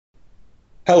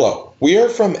Hello, we are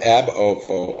from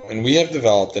ABOVO and we have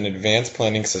developed an advanced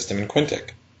planning system in Quintiq.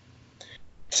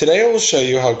 Today I will show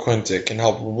you how Quintiq can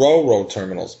help RoRo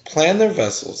terminals plan their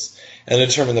vessels and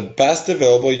determine the best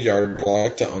available yard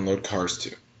block to unload cars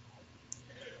to.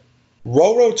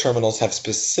 RoRo terminals have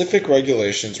specific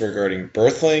regulations regarding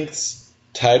berth lengths,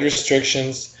 tide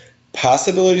restrictions,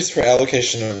 possibilities for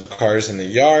allocation of cars in the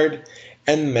yard,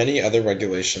 and many other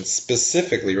regulations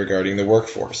specifically regarding the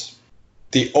workforce.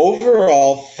 The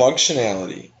overall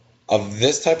functionality of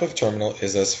this type of terminal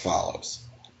is as follows.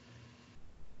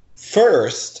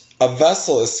 First, a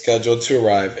vessel is scheduled to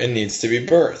arrive and needs to be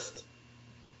berthed.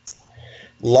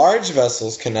 Large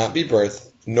vessels cannot be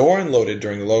berthed nor unloaded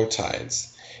during low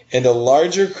tides, and a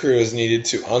larger crew is needed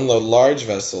to unload large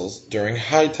vessels during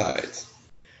high tides.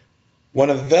 When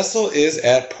a vessel is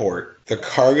at port, the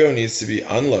cargo needs to be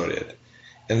unloaded,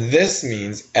 and this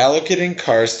means allocating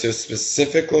cars to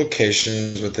specific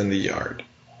locations within the yard.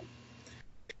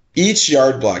 Each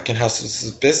yard block can house a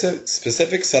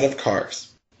specific set of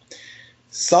cars.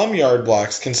 Some yard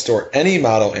blocks can store any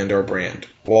model and/or brand,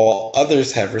 while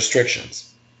others have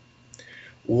restrictions.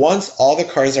 Once all the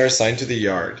cars are assigned to the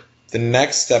yard, the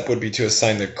next step would be to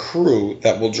assign the crew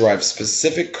that will drive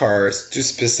specific cars to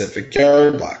specific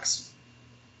yard blocks.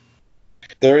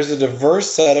 There is a diverse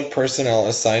set of personnel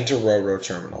assigned to RoRo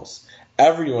terminals,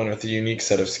 everyone with a unique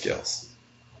set of skills.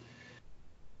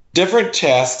 Different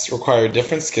tasks require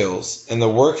different skills, and the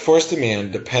workforce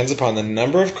demand depends upon the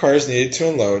number of cars needed to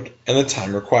unload and the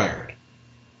time required.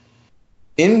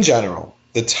 In general,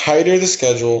 the tighter the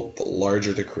schedule, the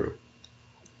larger the crew.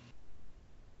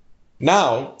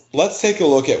 Now, let's take a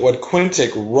look at what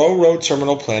Quintiq RoRo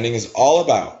terminal planning is all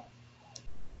about.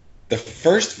 The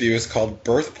first view is called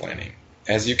Berth Planning.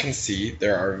 As you can see,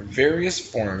 there are various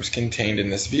forms contained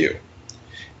in this view.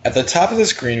 At the top of the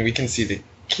screen, we can see the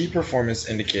Key Performance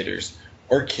Indicators,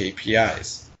 or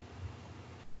KPIs.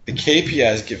 The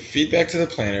KPIs give feedback to the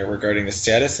planner regarding the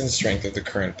status and strength of the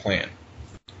current plan.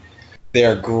 They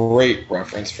are great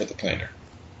reference for the planner.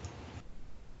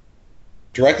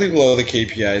 Directly below the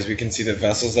KPIs, we can see the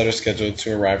vessels that are scheduled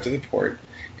to arrive to the port,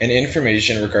 and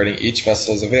information regarding each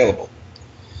vessel is available.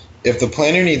 If the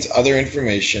planner needs other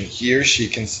information, he or she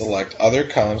can select other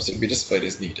columns to be displayed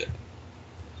as needed.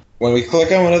 When we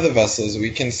click on one of the vessels,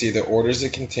 we can see the orders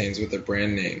it contains with the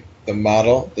brand name, the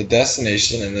model, the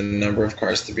destination, and the number of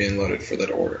cars to be unloaded for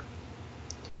that order.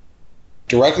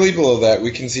 Directly below that, we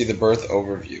can see the berth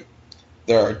overview.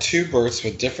 There are two berths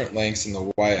with different lengths in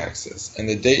the y-axis, and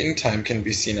the date and time can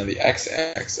be seen on the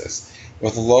x-axis,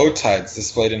 with low tides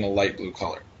displayed in a light blue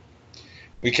color.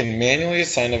 We can manually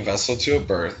assign a vessel to a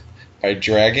berth by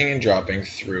dragging and dropping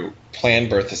through Plan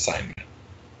Berth Assignment.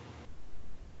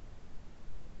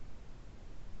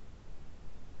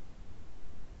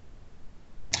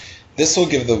 This will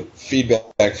give the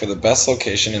feedback for the best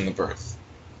location in the berth.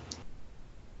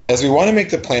 As we want to make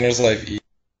the planner's life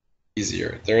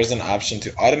easier, there is an option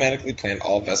to automatically plan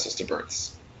all vessels to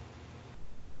berths.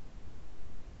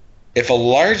 If a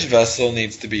large vessel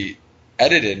needs to be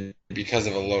edited because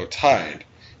of a low tide,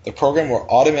 the program will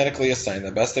automatically assign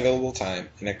the best available time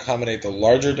and accommodate the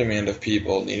larger demand of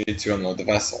people needed to unload the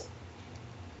vessel.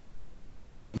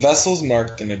 Vessels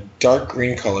marked in a dark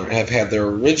green color have had their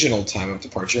original time of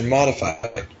departure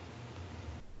modified.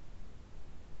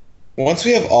 Once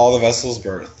we have all the vessels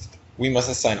berthed, we must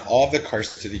assign all of the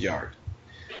cars to the yard.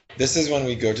 This is when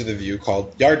we go to the view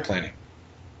called Yard Planning.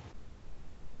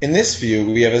 In this view,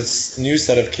 we have a new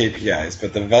set of KPIs,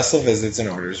 but the vessel visits and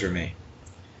orders remain.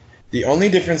 The only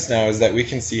difference now is that we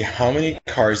can see how many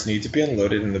cars need to be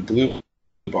unloaded in the blue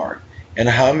bar and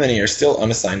how many are still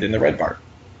unassigned in the red bar.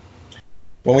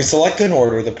 When we select an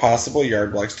order, the possible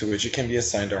yard blocks to which it can be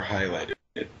assigned are highlighted.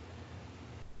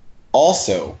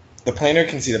 Also, the planner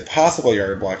can see the possible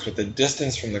yard blocks with the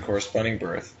distance from the corresponding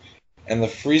berth and the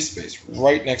free space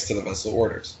right next to the vessel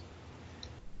orders.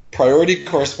 Priority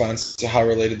corresponds to how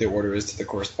related the order is to the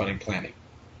corresponding planning.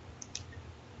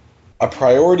 A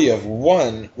priority of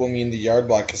 1 will mean the yard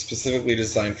block is specifically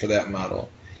designed for that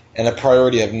model, and a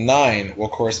priority of 9 will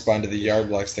correspond to the yard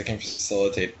blocks that can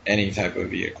facilitate any type of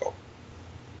vehicle.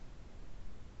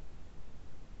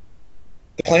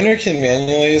 The planner can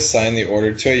manually assign the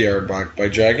order to a yard block by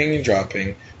dragging and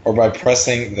dropping or by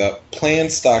pressing the Plan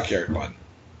Stockyard button.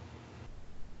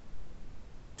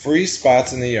 Free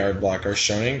spots in the yard block are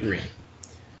shown in green.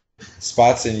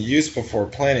 Spots in use before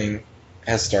planning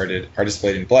has started are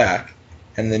displayed in black,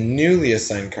 and the newly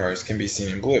assigned cars can be seen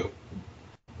in blue.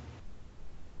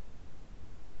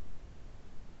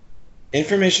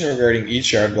 Information regarding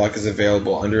each yard block is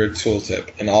available under a tooltip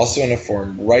and also in a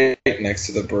form right next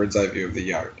to the bird's eye view of the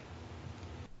yard.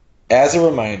 As a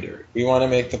reminder, we want to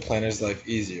make the planner's life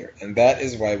easier, and that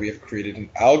is why we have created an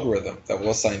algorithm that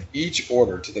will assign each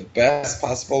order to the best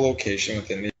possible location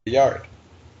within the yard.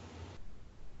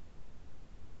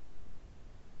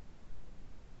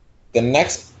 The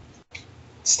next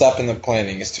step in the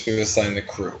planning is to assign the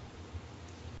crew.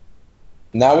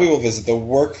 Now we will visit the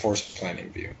workforce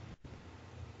planning view.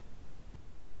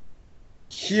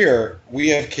 Here we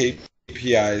have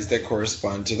KPIs that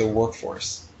correspond to the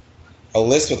workforce, a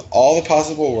list with all the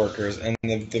possible workers and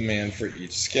the demand for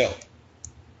each skill.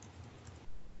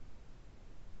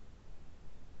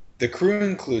 The crew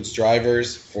includes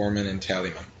drivers, foremen, and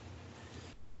tallymen.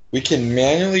 We can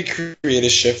manually create a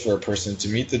shift for a person to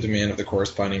meet the demand of the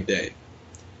corresponding day.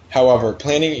 However,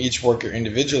 planning each worker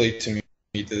individually to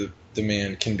meet the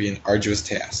demand can be an arduous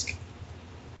task.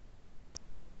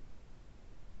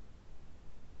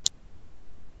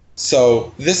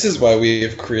 So this is why we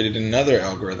have created another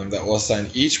algorithm that will assign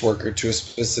each worker to a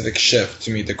specific shift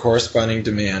to meet the corresponding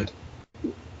demand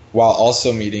while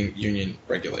also meeting union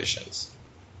regulations.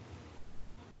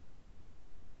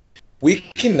 We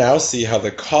can now see how the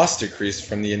cost decreased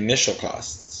from the initial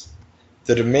costs.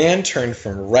 The demand turned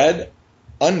from red,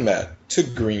 unmet, to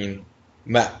green,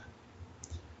 met.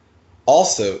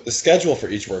 Also, the schedule for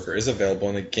each worker is available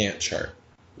in the Gantt chart,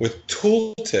 with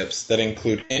tooltips that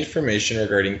include information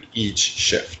regarding each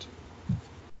shift.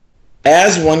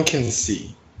 As one can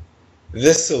see,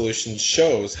 this solution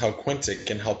shows how Quintiq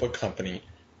can help a company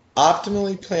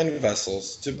optimally plan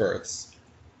vessels to berths,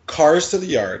 cars to the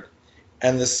yard,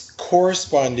 and the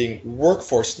corresponding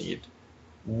workforce need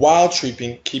while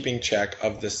keeping track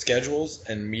of the schedules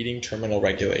and meeting terminal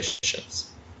regulations.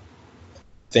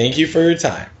 Thank you for your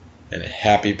time and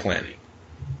happy planning.